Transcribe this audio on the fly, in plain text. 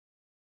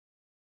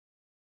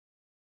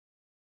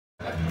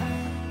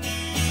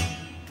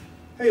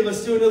Hey,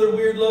 let's do another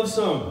weird love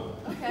song.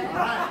 Okay. All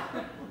right.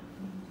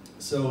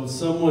 So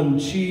someone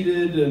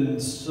cheated and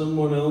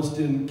someone else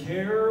didn't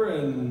care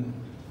and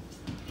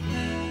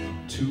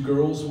two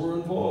girls were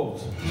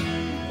involved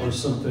or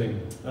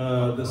something.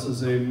 This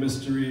is a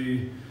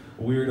mystery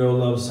weirdo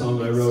love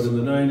song I wrote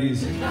in the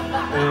 90s.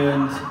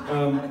 And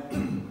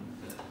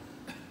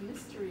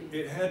Mystery.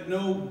 it had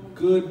no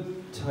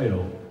good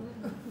title.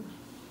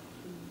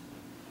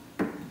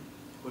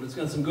 But it's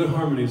got some good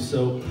harmonies,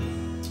 so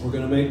we're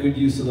gonna make good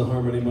use of the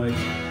harmony mic.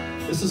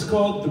 This is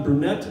called The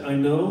Brunette I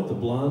Know, The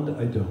Blonde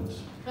I Don't.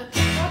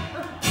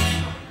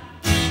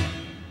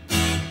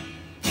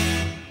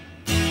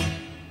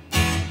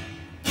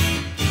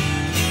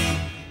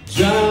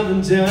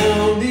 Driving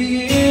down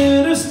the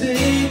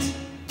interstate,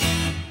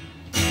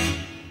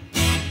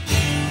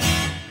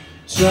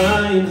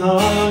 trying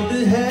hard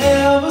to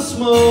have a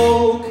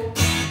smoke.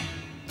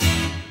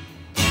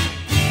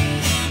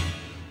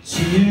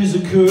 Tears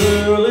are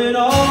curling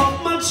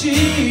off my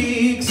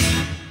cheeks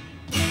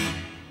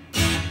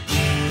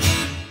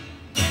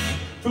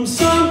from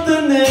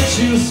something that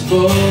you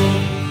spoke.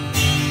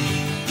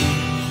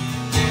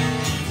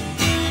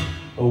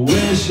 I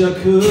wish I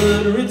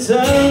could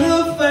return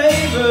the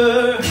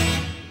favor.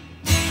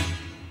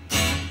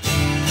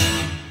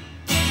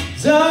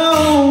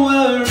 Don't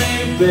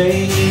worry,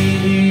 baby,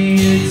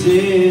 you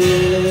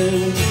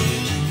did.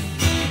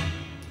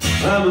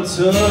 I'm a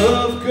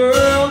tough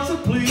girl to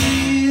please.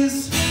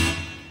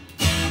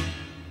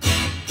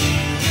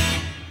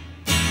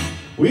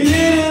 We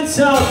didn't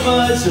talk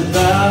much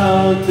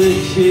about the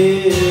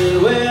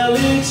kid. Well,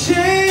 it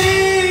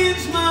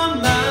changed my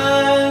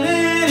mind,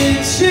 and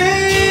it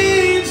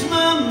changed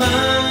my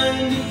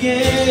mind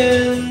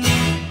again.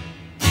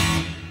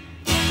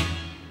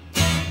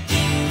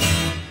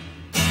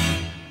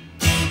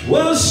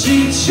 Well,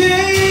 she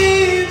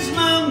changed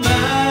my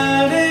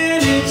mind,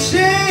 and it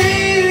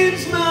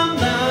changed my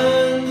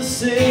mind to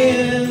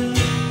sin.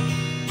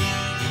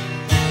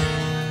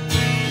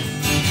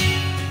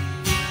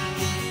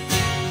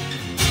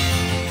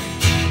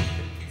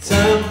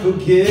 Time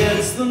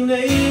forgets the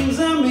names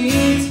I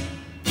meet.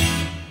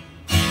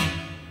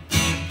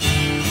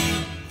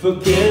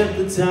 Forget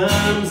the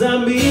times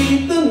I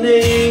meet the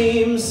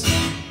names.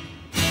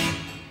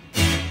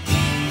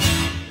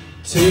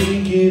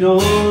 Take it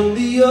on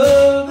the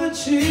other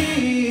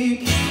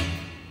cheek.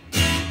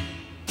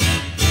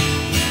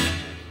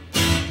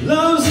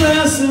 Love's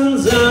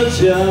lessons are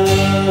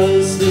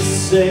just the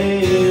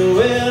same.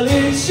 Well,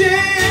 it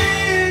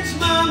changed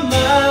my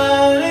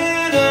mind,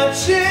 and I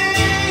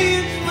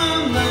changed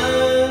my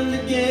mind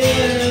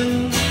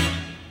again.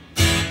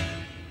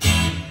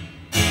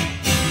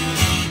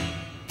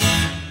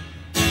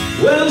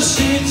 Well,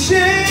 she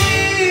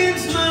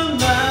changed my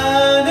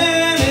mind,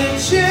 and it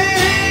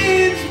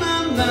changed my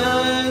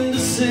mind to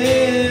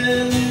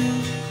sin.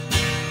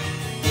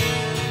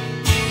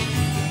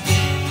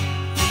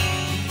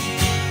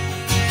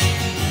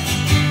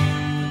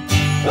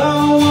 I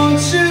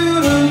want you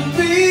to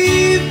be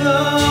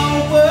the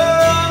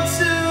world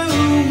to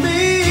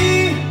me.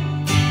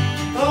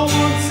 I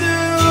want to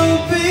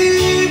be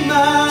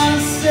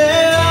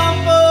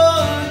myself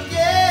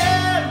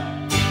again.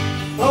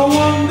 I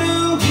wonder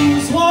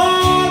who's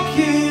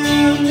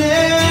walking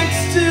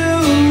next to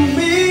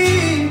me.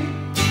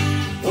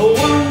 I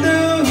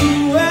wonder who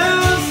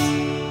else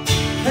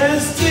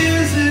has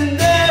tears in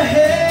their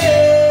hands.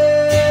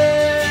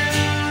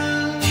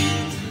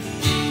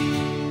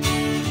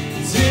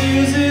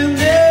 Tears in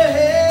their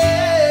hands.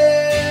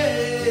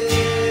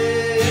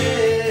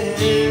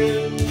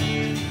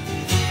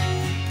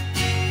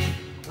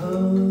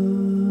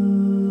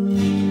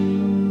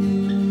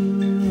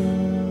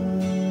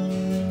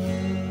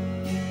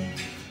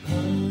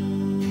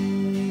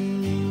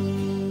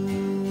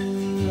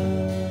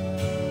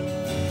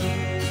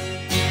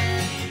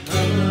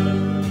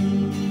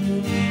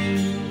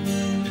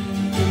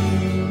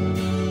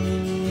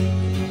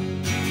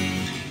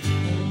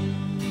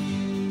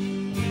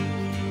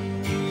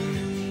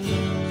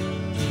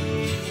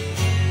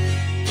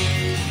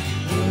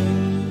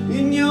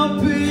 In your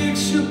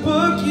picture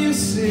book you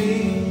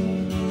see,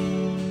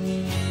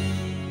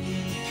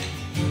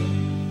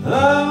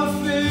 I've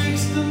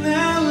fixed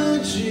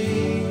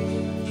analogy.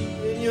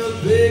 In your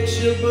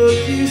picture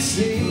book you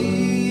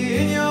see,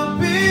 in your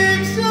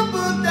picture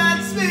book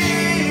that's me.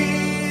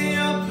 In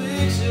your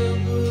picture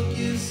book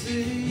you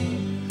see,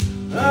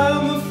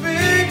 I'm a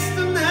fixed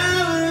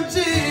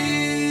analogy.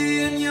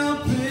 In your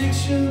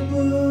picture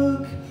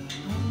book.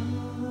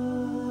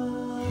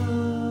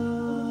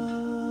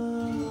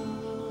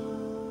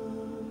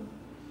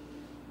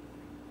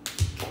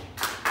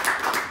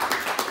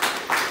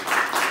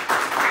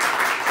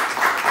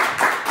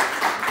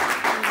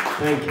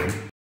 Thank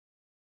you.